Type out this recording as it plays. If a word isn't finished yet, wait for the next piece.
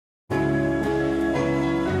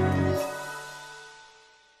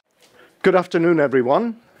Good afternoon,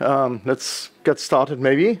 everyone. Let's get started,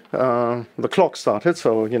 maybe. The clock started,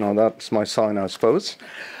 so, that's my sign, I suppose.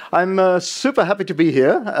 I'm super happy to be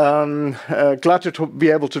here. Glad to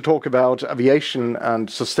be able to talk about aviation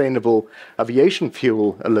and sustainable aviation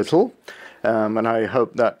fuel a little. And I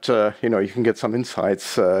hope that, you can get some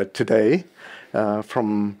insights today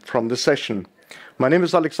from the session. My name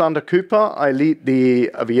is Alexander Küper. I lead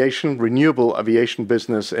the renewable aviation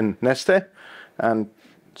business in Neste. And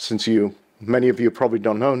since many of you probably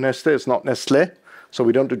don't know, Neste is not Nestlé, so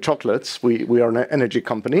we don't do chocolates. We are an energy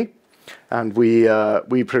company, and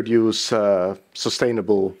we produce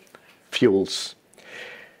sustainable fuels.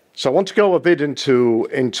 So I want to go a bit into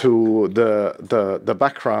the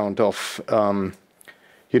background of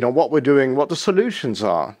what we're doing, what the solutions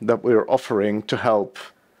are that we're offering to help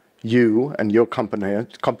you and your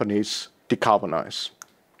companies decarbonize.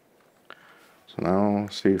 So now,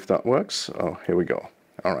 see if that works. Oh, here we go.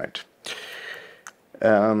 All right.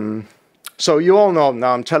 So you all know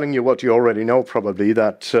now, I'm telling you what you already know probably,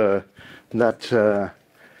 that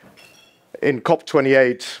in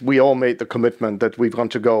COP28, we all made the commitment that we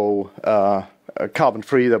want to go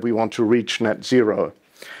carbon-free, that we want to reach net zero.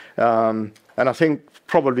 And I think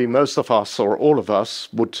probably most of us, or all of us,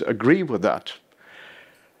 would agree with that.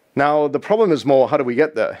 Now, the problem is more, how do we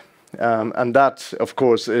get there? And that, of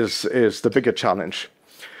course, is the bigger challenge.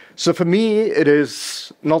 So for me, it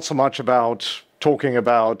is not so much about talking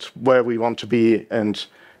about where we want to be in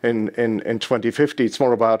 2050. It's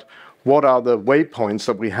more about what are the waypoints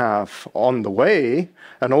that we have on the way,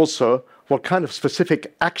 and also what kind of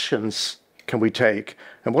specific actions can we take,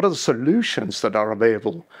 and what are the solutions that are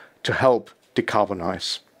available to help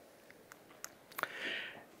decarbonize.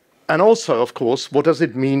 And also, of course, what does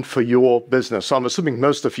it mean for your business? So I'm assuming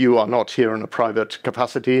most of you are not here in a private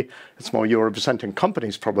capacity. It's more you're representing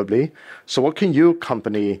companies probably. So what can your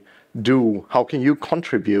company do? How can you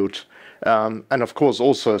contribute? And of course,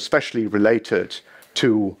 also especially related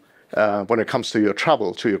to when it comes to your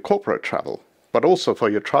travel, to your corporate travel, but also for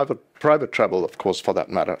your private travel, of course, for that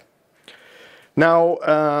matter. Now,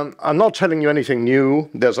 I'm not telling you anything new.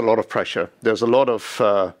 There's a lot of pressure. There's a lot of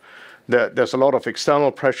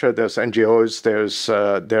external pressure. There's NGOs,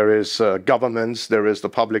 there is governments, there is the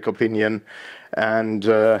public opinion, and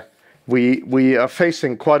we are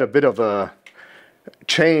facing quite a bit of a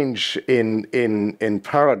change in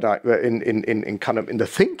paradigm, in the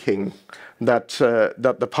thinking that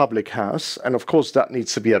the public has, and of course that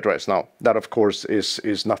needs to be addressed. Now, that of course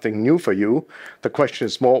is nothing new for you. The question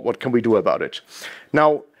is more, what can we do about it?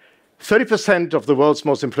 Now, 30% of the world's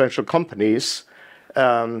most influential companies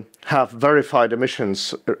have verified emission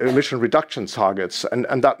reduction targets,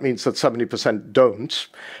 and that means that 70% don't.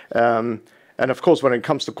 And of course, when it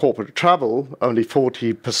comes to corporate travel, only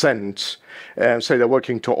 40% say they're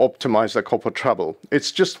working to optimize their corporate travel.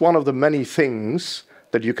 It's just one of the many things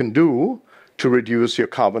that you can do to reduce your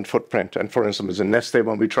carbon footprint. And for instance, in Neste,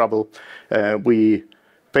 when we travel, we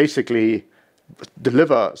basically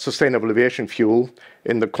deliver sustainable aviation fuel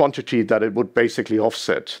in the quantity that it would basically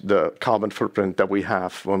offset the carbon footprint that we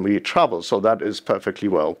have when we travel. So that is perfectly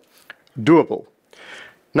well doable.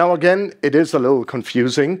 Now, again, it is a little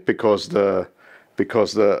confusing because the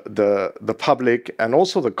public and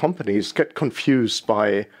also the companies get confused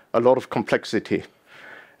by a lot of complexity.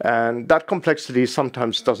 And that complexity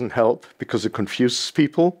sometimes doesn't help because it confuses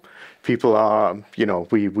people. People are,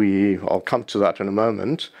 I'll come to that in a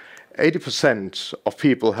moment. 80% of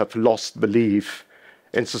people have lost belief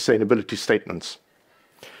in sustainability statements.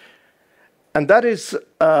 And that is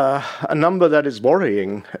a number that is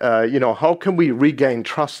worrying. How can we regain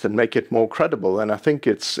trust and make it more credible? And I think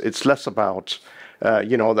it's less about,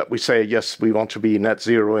 that we say, yes, we want to be net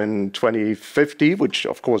zero in 2050, which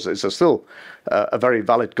of course is still a very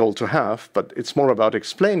valid goal to have, but it's more about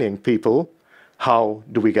explaining people, how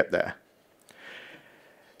do we get there?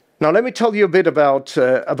 Now, let me tell you a bit about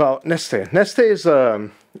Neste. Neste is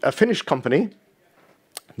a Finnish company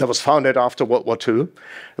that was founded after World War II.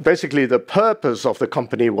 Basically, the purpose of the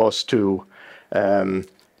company was to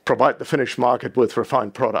provide the Finnish market with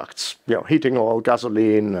refined products, heating oil,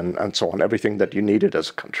 gasoline, and so on, everything that you needed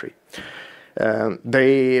as a country.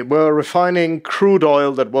 They were refining crude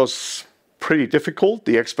oil that was pretty difficult.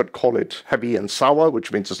 The experts call it heavy and sour,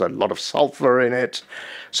 which means there's a lot of sulfur in it.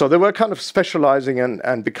 So they were kind of specializing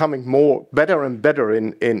and becoming better and better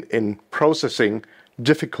in processing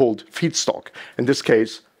difficult feedstock, in this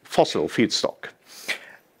case, fossil feedstock.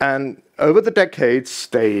 And over the decades,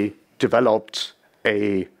 they developed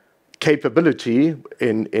a capability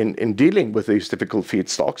in dealing with these difficult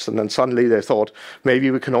feedstocks. And then suddenly they thought,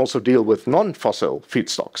 maybe we can also deal with non-fossil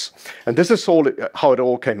feedstocks. And this is all how it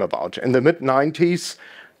all came about. In the mid-90s,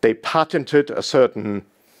 they patented a certain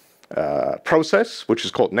process, which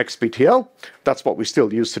is called NextBTL. That's what we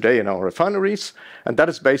still use today in our refineries. And that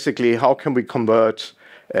is basically how can we convert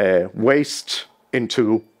waste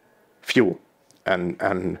into fuel. And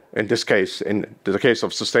in this case, in the case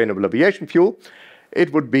of sustainable aviation fuel,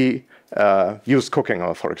 it would be used cooking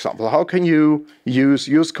oil, for example. How can you use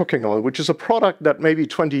used cooking oil, which is a product that maybe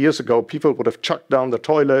 20 years ago people would have chucked down the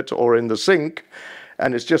toilet or in the sink,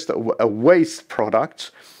 and it's just a waste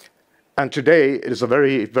product. And today it is a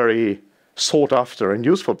very, very sought after and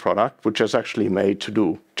useful product, which is actually made to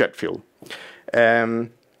do jet fuel.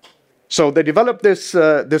 So they developed this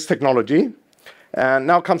technology. And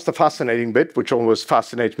now comes the fascinating bit, which always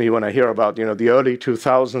fascinates me when I hear about, the early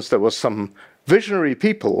 2000s. There was some visionary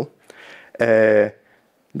people that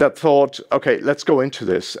thought, okay, let's go into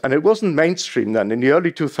this. And it wasn't mainstream then. In the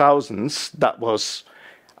early 2000s, that was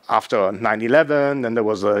after 9/11, and there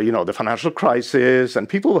was the financial crisis, and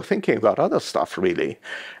people were thinking about other stuff, really.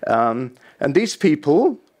 And these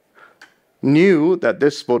people knew that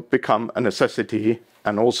this would become a necessity,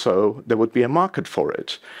 and also there would be a market for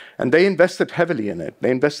it. And they invested heavily in it. They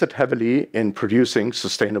invested heavily in producing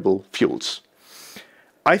sustainable fuels.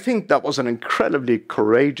 I think that was an incredibly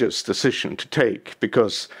courageous decision to take,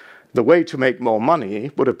 because the way to make more money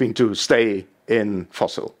would have been to stay in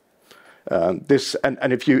fossil. If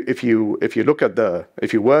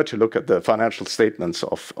you were to look at the financial statements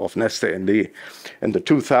of Neste in the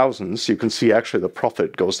 2000s, you can see actually the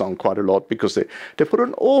profit goes down quite a lot, because they put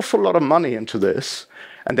an awful lot of money into this,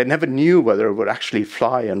 and they never knew whether it would actually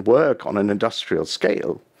fly and work on an industrial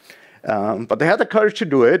scale. But they had the courage to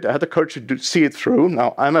do it. They had the courage to see it through.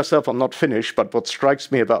 Now, I myself am not Finnish, but what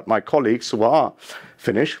strikes me about my colleagues who are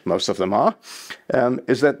Finnish, most of them are,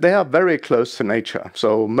 is that they are very close to nature.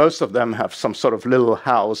 So most of them have some sort of little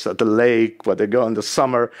house at the lake where they go in the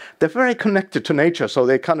summer. They're very connected to nature, so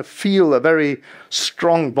they kind of feel a very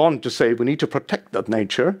strong bond to say, we need to protect that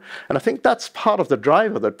nature. And I think that's part of the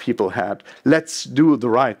driver that people had. Let's do the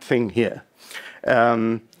right thing here.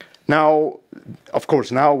 Now, of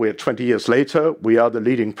course, now we're 20 years later, we are the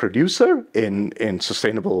leading producer in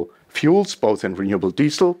sustainable fuels, both in renewable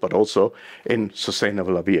diesel, but also in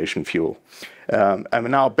sustainable aviation fuel. And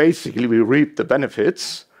now basically we reap the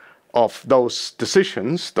benefits of those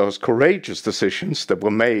decisions, those courageous decisions that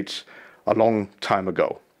were made a long time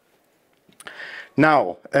ago.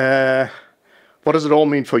 Now, what does it all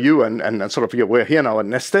mean for you? And sort of, we're here now at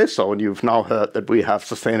Neste, so you've now heard that we have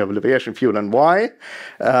sustainable aviation fuel and why.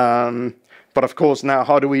 But of course, now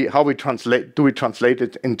how do we translate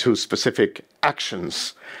it into specific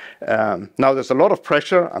actions? Now there's a lot of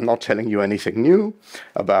pressure. I'm not telling you anything new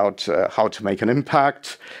about how to make an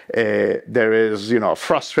impact. There is, a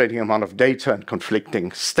frustrating amount of data and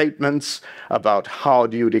conflicting statements about how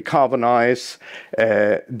do you decarbonize.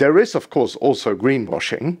 There is, of course, also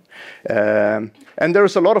greenwashing. And there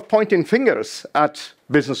is a lot of pointing fingers at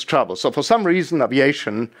business travel. So for some reason,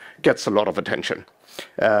 aviation gets a lot of attention.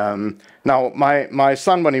 Now, my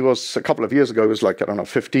son, when he was a couple of years ago, he was like, I don't know,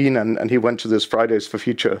 15, and he went to this Fridays for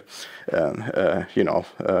Future,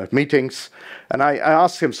 meetings. And I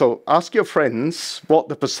asked him, so ask your friends what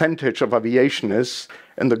the percentage of aviation is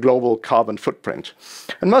in the global carbon footprint.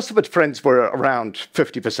 And most of his friends were around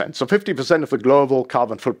 50%. So 50% of the global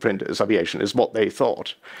carbon footprint is aviation, is what they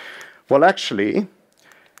thought. Well, actually,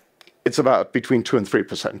 it's about between 2 and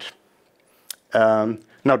 3%.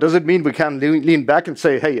 Now, does it mean we can lean back and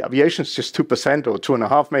say, hey, aviation is just 2% or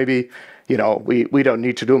 2.5% maybe? We don't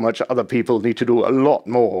need to do much. Other people need to do a lot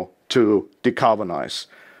more to decarbonize.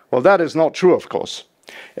 Well, that is not true, of course.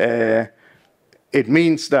 It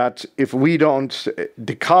means that if we don't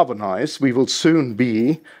decarbonize, we will soon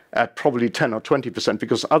be at probably 10 or 20%,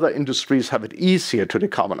 because other industries have it easier to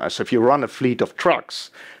decarbonize. So if you run a fleet of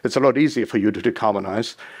trucks, it's a lot easier for you to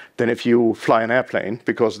decarbonize than if you fly an airplane,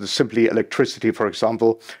 because there's simply electricity, for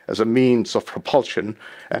example, as a means of propulsion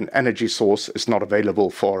and energy source is not available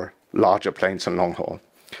for larger planes and long haul.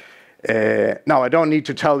 Now, I don't need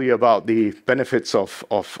to tell you about the benefits of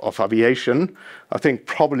aviation. I think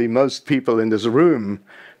probably most people in this room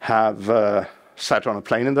have sat on a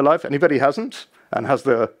plane in their life. Anybody hasn't and has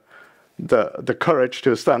the courage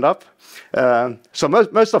to stand up? So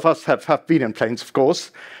most of us have been in planes, of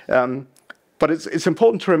course. But it's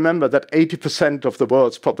important to remember that 80% of the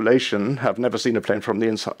world's population have never seen a plane from the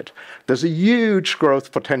inside. There's a huge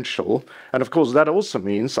growth potential. And of course, that also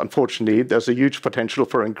means, unfortunately, there's a huge potential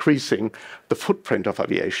for increasing the footprint of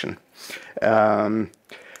aviation.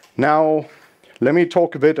 Now, let me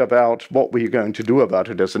talk a bit about what we're going to do about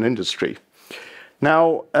it as an industry.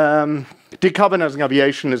 Now, decarbonizing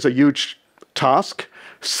aviation is a huge task.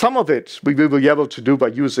 Some of it we will be able to do by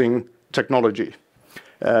using technology.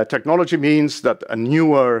 Technology means that a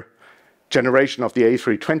newer generation of the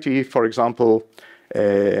A320, for example,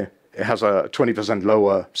 has a 20%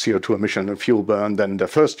 lower CO2 emission and fuel burn than the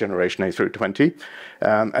first generation A320.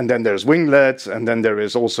 And then there's winglets, and then there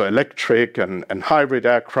is also electric and hybrid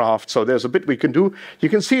aircraft. So there's a bit we can do. You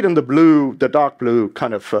can see it in the blue, the dark blue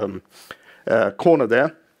kind of corner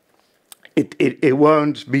there. It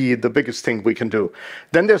won't be the biggest thing we can do.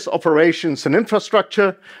 Then there's operations and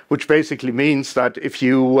infrastructure, which basically means that if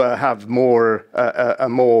you have a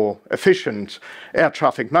more efficient air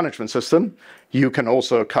traffic management system, you can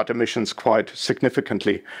also cut emissions quite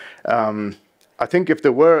significantly. I think if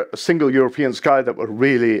there were a single European sky that were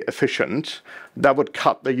really efficient, that would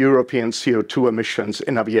cut the European CO2 emissions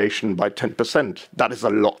in aviation by 10%. That is a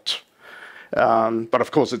lot. But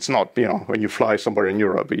of course, it's not, when you fly somewhere in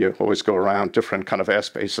Europe, you always go around different kind of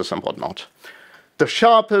airspaces and whatnot. The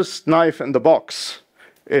sharpest knife in the box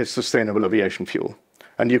is sustainable aviation fuel.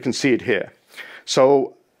 And you can see it here.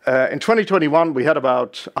 So in 2021, we had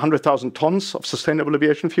about 100,000 tons of sustainable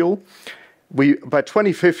aviation fuel. By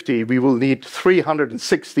 2050, we will need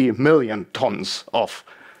 360 million tons of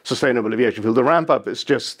sustainable aviation fuel. The ramp up is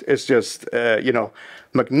just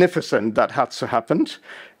magnificent. That had to happen.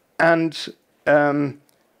 And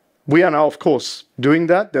we are now, of course, doing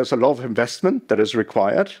that. There's a lot of investment that is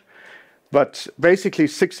required. But basically,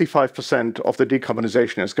 65% of the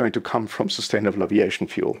decarbonization is going to come from sustainable aviation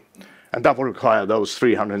fuel. And that will require those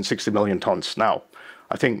 360 million tons. Now,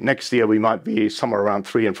 I think next year we might be somewhere around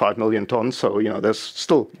 3 and 5 million tons. So, there's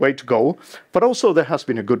still way to go. But also there has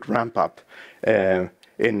been a good ramp up in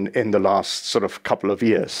the last sort of couple of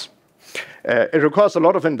years. It requires a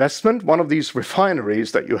lot of investment. One of these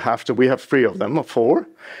refineries that we have 3 of them, or 4.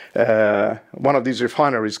 One of these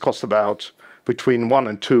refineries costs about between $1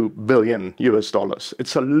 and $2 billion US.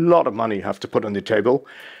 It's a lot of money you have to put on the table.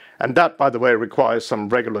 And that, by the way, requires some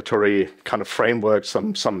regulatory kind of framework,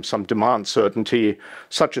 some demand certainty,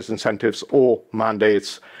 such as incentives or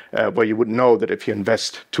mandates, where you would know that if you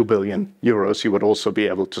invest 2 billion euros, you would also be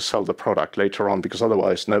able to sell the product later on, because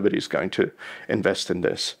otherwise nobody's going to invest in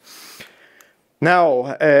this.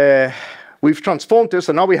 Now, we've transformed this,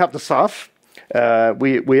 and now we have the SAF.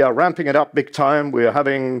 We are ramping it up big time. We are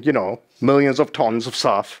having, millions of tons of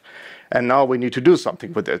SAF, and now we need to do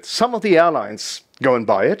something with it. Some of the airlines go and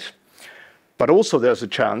buy it, but also there's a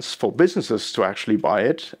chance for businesses to actually buy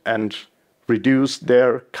it and reduce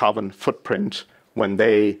their carbon footprint when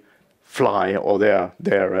they fly or their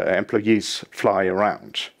employees fly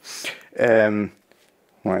around.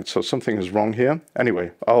 Right, so something is wrong here.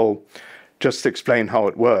 Anyway, I'll just explain how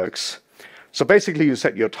it works. So basically, you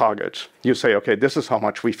set your target. You say, okay, this is how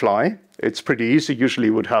much we fly. It's pretty easy. Usually,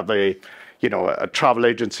 you would have a travel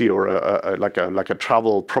agency or like a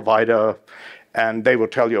travel provider, and they will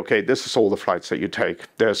tell you, okay, this is all the flights that you take.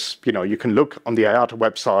 There's, you can look on the IATA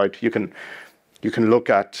website. You can look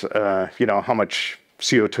at, how much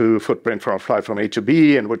CO2 footprint from a flight from A to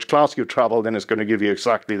B and which class you travel, then it's going to give you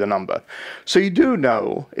exactly the number. So you do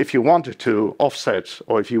know if you wanted to offset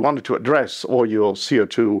or if you wanted to address all your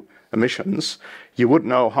CO2 emissions, you would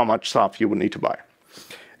know how much SAF you would need to buy.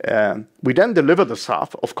 We then deliver the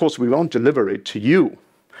SAF. Of course, we won't deliver it to you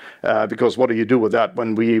because what do you do with that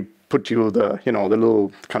when we put you the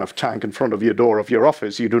little kind of tank in front of your door of your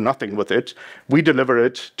office? You do nothing with it. We deliver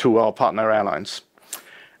it to our partner airlines,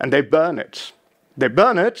 and they burn it. They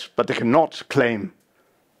burn it, but they cannot claim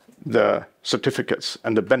the certificates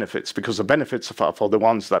and the benefits, because the benefits are for the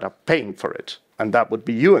ones that are paying for it. And that would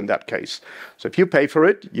be you in that case. So if you pay for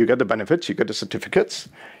it, you get the benefits, you get the certificates.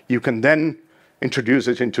 You can then introduce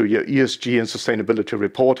it into your ESG and sustainability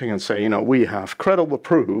reporting and say, we have credible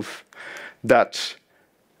proof that,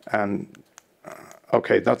 and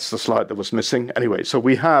okay, that's the slide that was missing. Anyway, so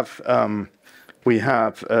we have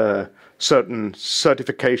certain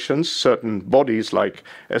certifications, certain bodies like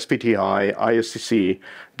SBTi, ISCC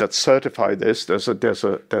that certify this. There's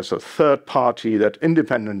a third party that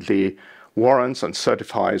independently warrants and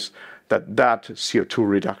certifies that CO2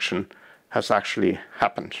 reduction has actually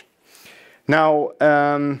happened. Now,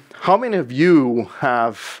 how many of you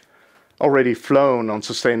have already flown on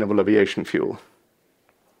sustainable aviation fuel?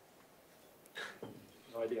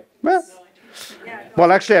 No idea.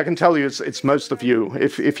 Well, actually, I can tell you it's most of you.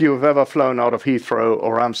 If you've ever flown out of Heathrow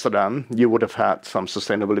or Amsterdam, you would have had some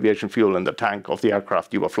sustainable aviation fuel in the tank of the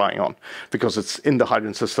aircraft you were flying on, because it's in the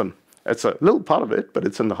hydrogen system. It's a little part of it, but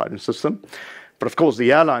it's in the hydrogen system. But of course,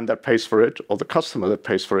 the airline that pays for it or the customer that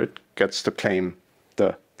pays for it gets to claim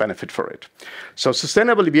the benefit for it. So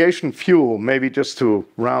sustainable aviation fuel, maybe just to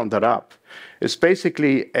round that up, is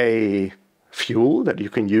basically a fuel that you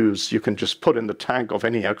can use. You can just put in the tank of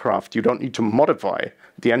any aircraft. You don't need to modify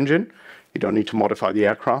the engine. You don't need to modify the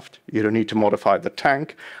aircraft. You don't need to modify the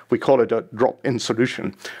tank. We call it a drop-in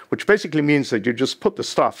solution, which basically means that you just put the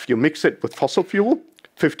stuff, you mix it with fossil fuel.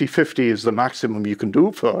 50-50 is the maximum you can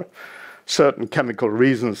do for certain chemical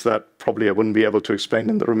reasons that probably I wouldn't be able to explain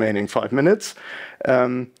in the remaining 5 minutes.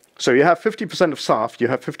 So you have 50% of SAF, you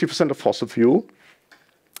have 50% of fossil fuel.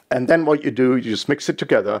 And then what you do, you just mix it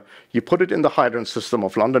together. You put it in the hydrant system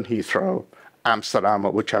of London Heathrow, Amsterdam,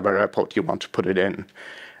 or whichever airport you want to put it in.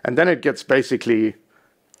 And then it gets basically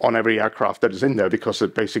on every aircraft that is in there, because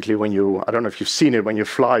it basically, when you, I don't know if you've seen it, when you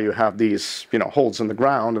fly, you have these, holes in the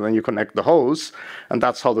ground, and then you connect the hose, and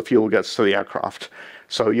that's how the fuel gets to the aircraft.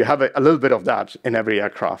 So you have a little bit of that in every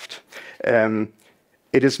aircraft.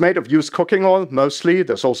 It is made of used cooking oil, mostly.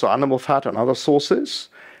 There's also animal fat and other sources.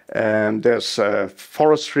 There's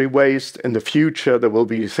forestry waste. In the future, there will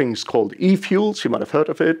be things called e-fuels. You might have heard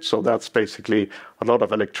of it. So that's basically a lot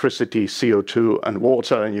of electricity, CO2, and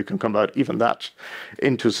water, and you can convert even that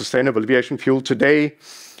into sustainable aviation fuel. Today,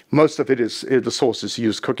 most of it is, the source is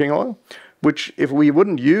used cooking oil, which, if we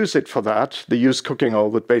wouldn't use it for that, the used cooking oil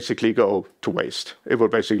would basically go to waste. It would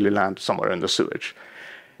basically land somewhere in the sewage.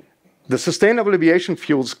 The sustainable aviation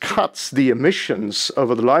fuels cuts the emissions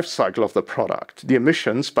over the life cycle of the product, the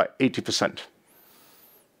emissions by 80%.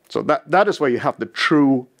 So that is where you have the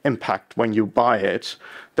true impact when you buy it,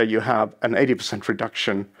 that you have an 80%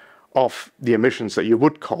 reduction of the emissions that you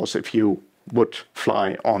would cause if you would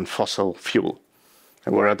fly on fossil fuel.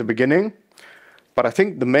 And we're at the beginning, but I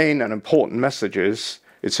think the main and important message is,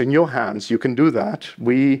 it's in your hands, you can do that.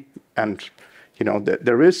 There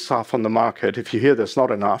is SAF on the market. If you hear there's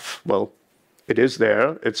not enough, well, it is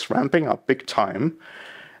there. It's ramping up big time.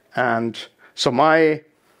 And so my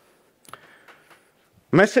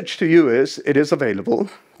message to you is, it is available.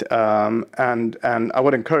 And I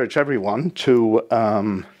would encourage everyone to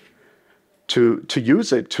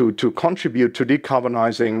use it, to contribute to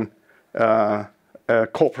decarbonizing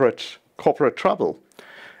corporate travel.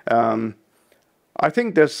 I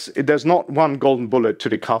think there's not one golden bullet to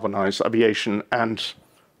decarbonize aviation and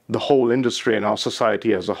the whole industry and our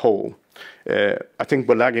society as a whole. I think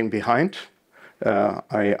we're lagging behind.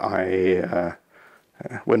 We're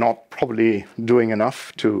not probably doing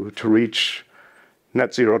enough to reach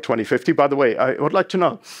net zero 2050. By the way, I would like to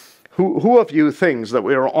know, who of you thinks that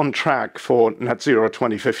we are on track for net zero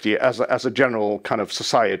 2050 as a general kind of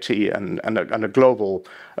society and a global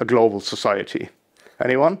society?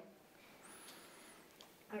 Anyone?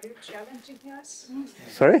 Are you challenging us?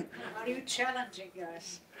 Sorry? Are you challenging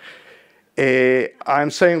us? I'm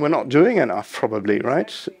saying we're not doing enough, probably,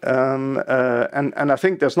 right? And I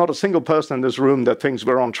think there's not a single person in this room that thinks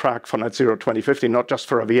we're on track for net zero 2050, not just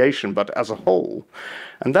for aviation, but as a whole.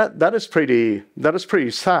 And that is pretty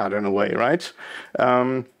sad in a way, right?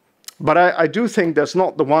 But I do think there's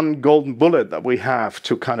not the one golden bullet that we have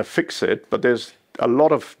to kind of fix it, but there's a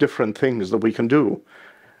lot of different things that we can do.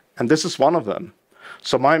 And this is one of them.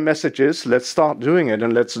 So my message is, let's start doing it,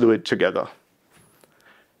 and let's do it together.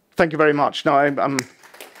 Thank you very much. Now,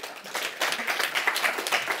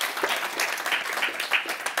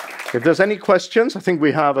 if there's any questions, I think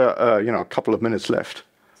we have a couple of minutes left.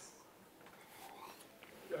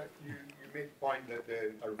 You made the point that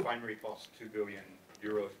a refinery costs €2 billion.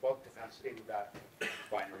 What capacity would that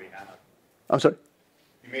refinery have? I'm sorry?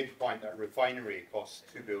 You made the point that a refinery costs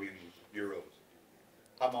 €2 billion.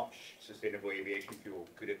 How much sustainable aviation fuel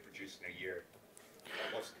could it produce in a year?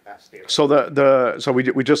 What's the capacity? So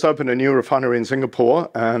we just opened a new refinery in Singapore,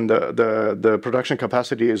 and the production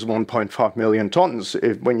capacity is 1.5 million tons.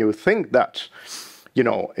 When you think that,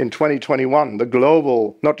 in 2021, the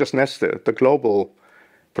global, not just Neste, the global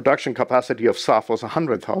production capacity of SAF was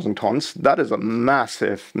 100,000 tons. That is a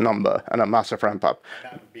massive number and a massive ramp up.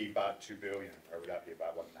 That would be about $2 billion, or would that be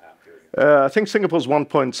about $1.5 billion? I think Singapore's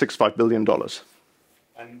 $1.65 billion.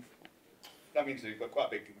 And that means you've got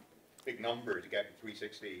quite a big number to get to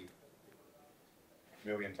 360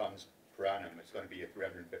 million tons per annum. It's going to be a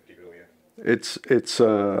 350 billion. It's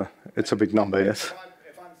a big number, yes.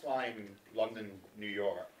 If I'm flying London, New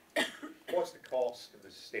York, what's the cost of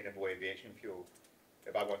the sustainable aviation fuel?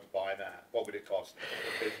 If I want to buy that, what would it cost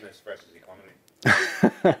for business versus economy?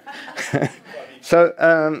 So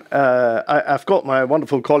I've got my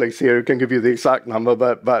wonderful colleagues here who can give you the exact number,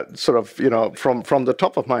 but sort of, you know, from the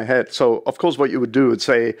top of my head. So of course, what you would do would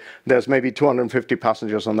say there's maybe 250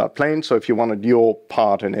 passengers on that plane. So if you wanted your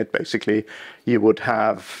part in it, basically, you would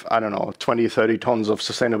have, I don't know, 20, 30 tons of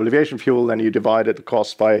sustainable aviation fuel. Then you divided the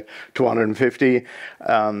cost by 250.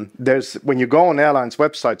 When you go on airlines'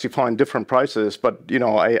 websites, you find different prices. But, you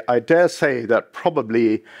know, I dare say that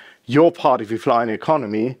probably your part, if you fly in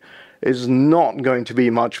economy, is not going to be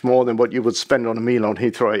much more than what you would spend on a meal on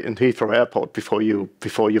Heathrow Airport before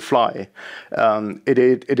you fly.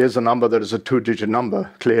 It is a number that is a two-digit number,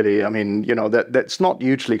 clearly. I mean, you know, that's not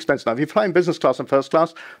hugely expensive. Now, if you fly in business class and first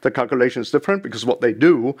class, the calculation is different, because what they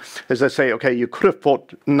do is they say, okay, you could have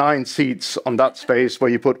put 9 seats on that space where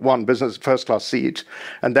you put 1 business first class seat,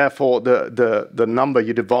 and therefore the number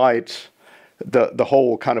you divide the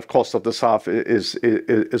whole kind of cost of the SAF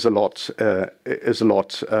is a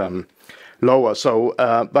lot lower. So,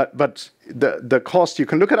 but the cost, you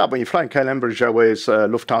can look it up when you fly in KLM, British Airways,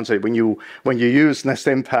 Lufthansa. When you use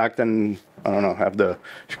Neste Impact, and I don't know,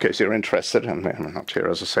 in case you're interested, and I'm not here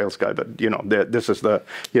as a sales guy, but you know, this is the,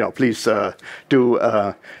 you know, please do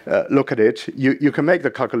look at it. You can make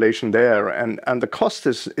the calculation there, and the cost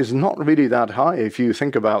is not really that high if you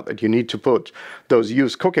think about that. You need to put those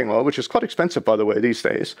used cooking oil, which is quite expensive, by the way, these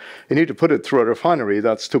days. You need to put it through a refinery.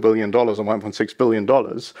 That's $2 billion or $1.6 billion.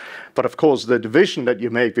 But of course, the division that you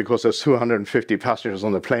make, because there's 250 passengers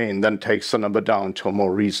on the plane, then takes the number down to a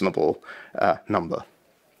more reasonable number.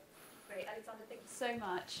 So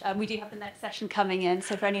much. We do have the next session coming in,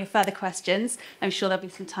 so for any further questions, I'm sure there'll be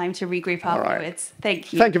some time to regroup afterwards. Right.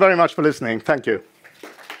 Thank you. Thank you very much for listening. Thank you.